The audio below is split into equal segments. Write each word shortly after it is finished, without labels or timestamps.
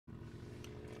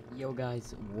Yo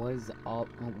guys, what's up?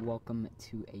 Welcome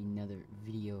to another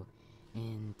video,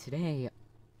 and today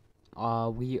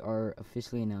we are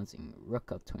officially announcing Rook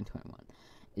Cup 2021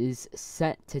 is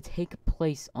set to take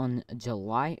place on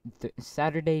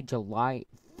Saturday, July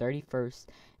 31st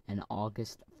and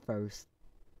August 1st,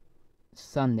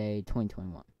 Sunday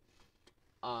 2021.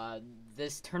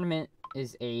 This tournament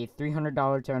is a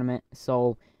 $300 tournament,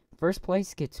 so first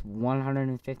place gets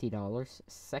 $150,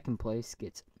 second place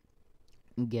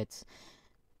gets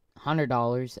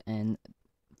 $100, and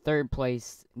third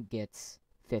place gets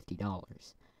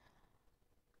 $50.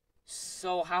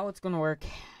 So how it's gonna work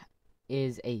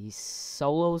is a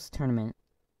solos tournament.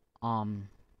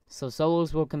 So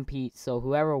solos will compete. So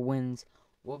whoever wins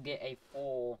will get a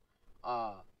full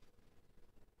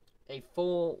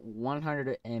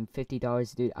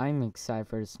 $150. Dude, I'm excited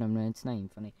for this tournament. It's not even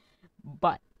funny,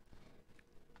 but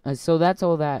so that's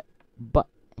all that. But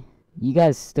you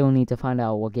guys still need to find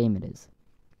out what game it is.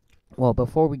 Well,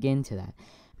 before we get into that,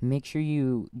 make sure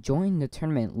you join the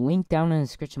tournament. Link down in the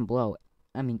description below.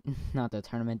 I mean, not the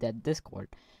tournament, that Discord.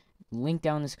 Link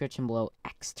down in the description below.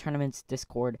 X Tournaments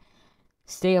Discord.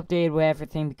 Stay updated with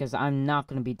everything because I'm not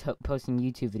going to be posting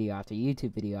YouTube video after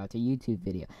YouTube video after YouTube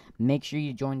video. Make sure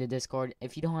you join the Discord.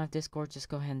 If you don't have Discord, just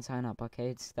go ahead and sign up, okay?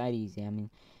 It's that easy. I mean,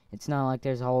 it's not like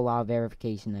there's a whole lot of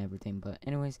verification and everything. But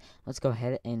anyways, let's go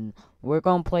ahead and we're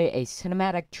going to play a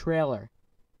cinematic trailer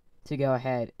to go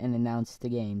ahead and announce the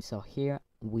game. So here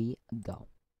we go.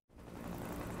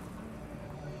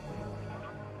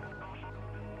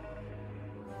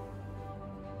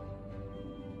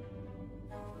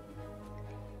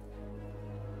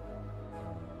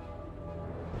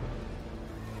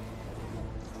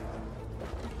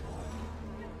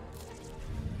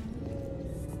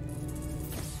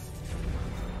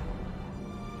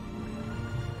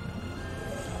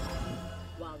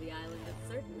 While the island is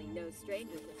certainly no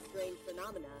stranger to strange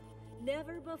phenomena,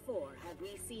 never before have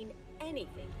we seen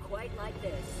anything quite like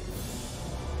this.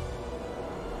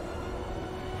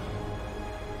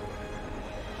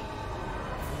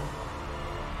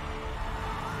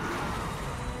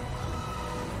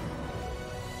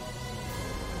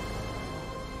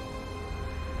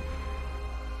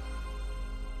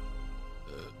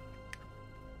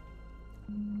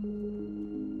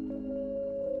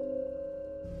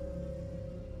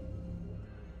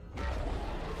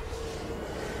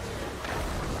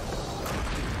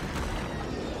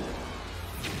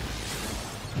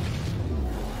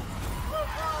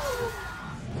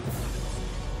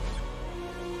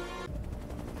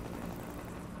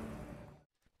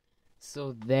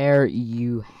 So there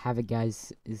you have it,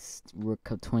 guys. Is Rook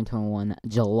Cup 2021,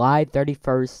 July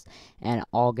 31st and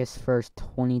August 1st,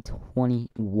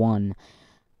 2021.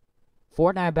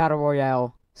 Fortnite Battle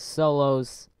Royale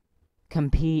solos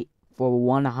compete for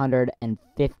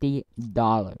 $150.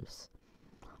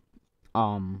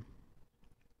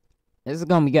 This is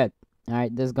gonna be good.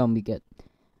 Alright, this is gonna be good.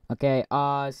 Okay,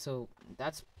 so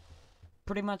that's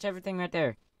pretty much everything right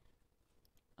there.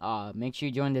 Make sure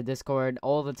you join the Discord.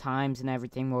 All the times and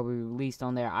everything will be released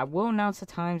on there. I will announce the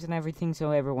times and everything so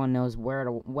everyone knows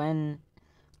when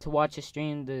to watch the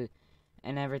stream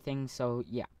and everything. So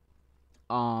yeah.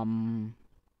 And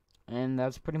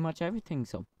that's pretty much everything.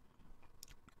 So,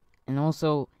 and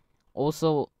also,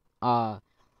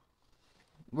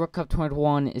 Rook Cup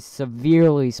 21 is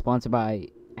severely sponsored by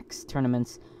X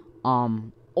Tournaments.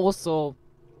 Also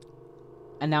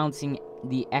announcing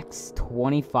the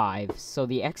X25. So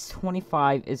the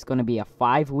X25 is going to be a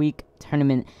 5-week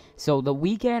tournament. So the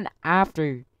weekend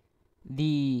after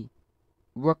the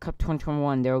Rook Cup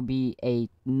 2021, there will be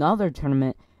another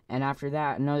tournament, and after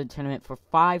that, another tournament for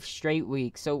 5 straight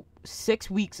weeks. So 6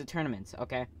 weeks of tournaments,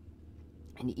 okay?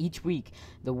 And each week,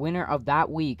 the winner of that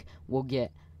week will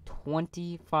get a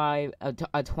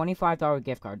 $25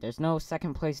 gift card. There's no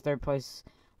second place, third place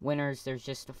winners, there's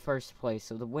just the first place.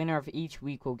 So the winner of each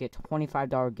week will get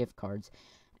 $25 gift cards,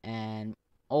 and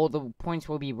all the points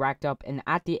will be racked up, and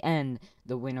at the end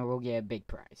the winner will get a big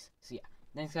prize. So yeah,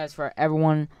 thanks guys for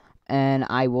everyone, and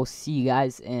I will see you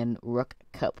guys in Rook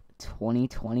Cup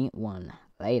 2021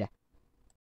 later.